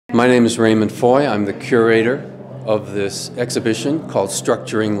My name is Raymond Foy. I'm the curator of this exhibition called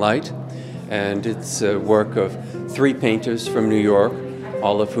Structuring Light, and it's a work of 3 painters from New York,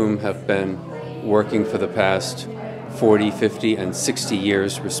 all of whom have been working for the past 40, 50, and 60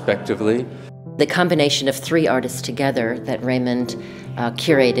 years respectively. The combination of 3 artists together that Raymond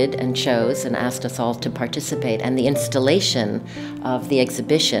curated and chose and asked us all to participate, and the installation of the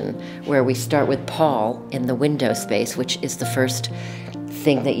exhibition, where we start with Paul in the window space, which is the first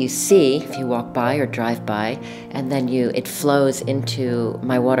thing that you see if you walk by or drive by, and then it flows into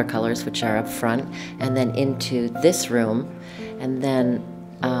my watercolors, which are up front, and then into this room, and then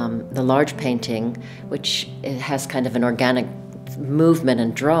the large painting, which has kind of an organic movement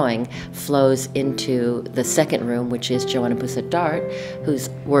and drawing, flows into the second room, which is Joanna Pousette-Dart, whose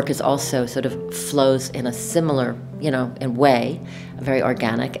work is also sort of flows in a similar, in way, very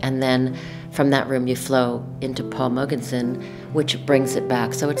organic. And then from that room you flow into Paul Mogensen, which brings it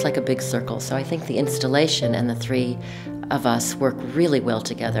back. So it's like a big circle. So I think the installation and the 3 of us work really well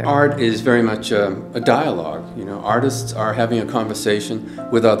together. Art is very much a dialogue. Artists are having a conversation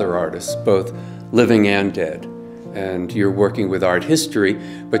with other artists, both living and dead. And you're working with art history,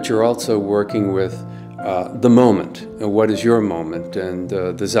 but you're also working with the moment. What is your moment, and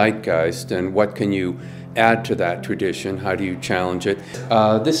the zeitgeist, and what can you add to that tradition? How do you challenge it?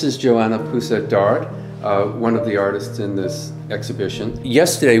 This is Joanna Pousette-Dart, one of the artists in this exhibition.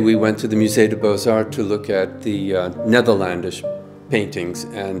 Yesterday we went to the Musée des Beaux-Arts to look at the Netherlandish paintings,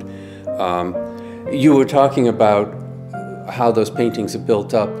 and you were talking about how those paintings are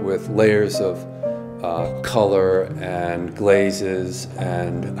built up with layers of color and glazes,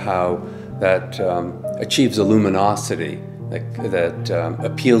 and how that achieves a luminosity that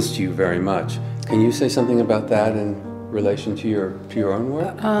appeals to you very much. Can you say something about that in relation to your own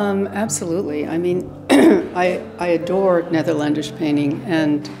work? Absolutely. I mean, I adore Netherlandish painting,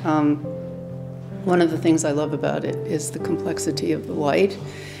 and one of the things I love about it is the complexity of the light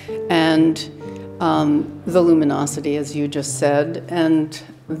and the luminosity, as you just said, and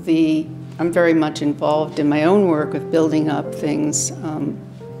I'm very much involved in my own work of building up things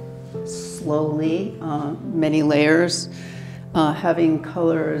slowly, many layers, having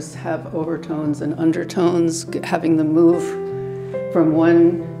colors have overtones and undertones, having them move from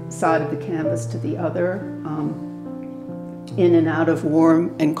one side of the canvas to the other, in and out of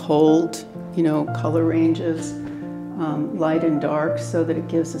warm and cold, color ranges, light and dark, so that it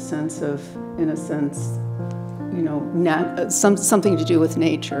gives a sense of, in a sense, something to do with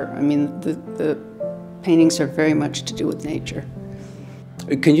nature. I mean, the paintings are very much to do with nature.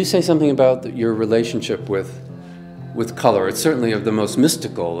 Can you say something about your relationship with color? It's certainly of the most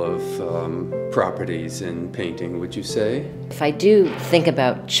mystical of properties in painting, would you say? If I do think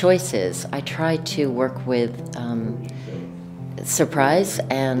about choices, I try to work with surprise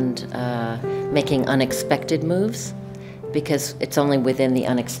and making unexpected moves, because it's only within the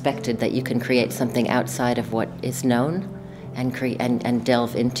unexpected that you can create something outside of what is known, and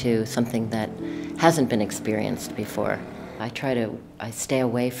delve into something that hasn't been experienced before. I stay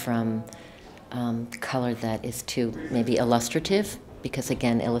away from color that is too maybe illustrative, because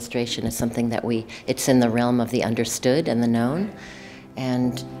again, illustration is something that it's in the realm of the understood and the known.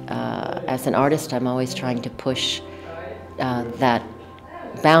 And as an artist, I'm always trying to push that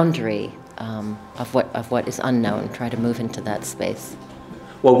boundary of what is unknown, try to move into that space.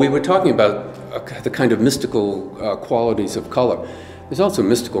 Well, we were talking about the kind of mystical qualities of color. There's also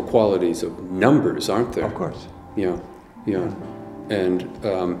mystical qualities of numbers, aren't there? Of course. Yeah. And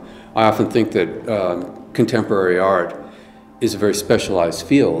I often think that contemporary art is a very specialized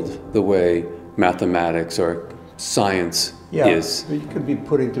field, the way mathematics or science is. Yeah, you could be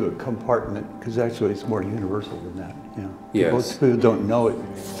put into a compartment, because actually it's more universal than that. Yeah. Yes. Most people who don't know it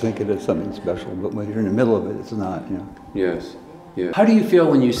think it is something special, but when you're in the middle of it, it's not. Yes. Yeah. How do you feel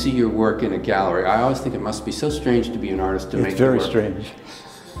when you see your work in a gallery? I always think it must be so strange to be an artist to make it work. It's very strange.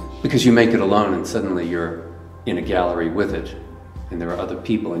 Because you make it alone, and suddenly you're in a gallery with it, and there are other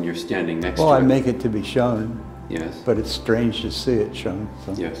people, and you're standing next to it. Well, I make it to be shown. Yes. But it's strange to see it shown.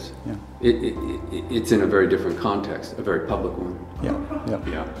 So, yes. Yeah. It's in a very different context, a very public one.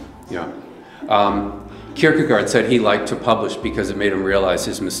 Yeah. Kierkegaard said he liked to publish because it made him realize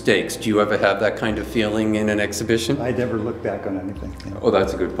his mistakes. Do you ever have that kind of feeling in an exhibition? I never look back on anything. Oh,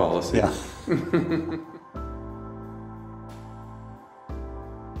 that's a good policy. Yeah.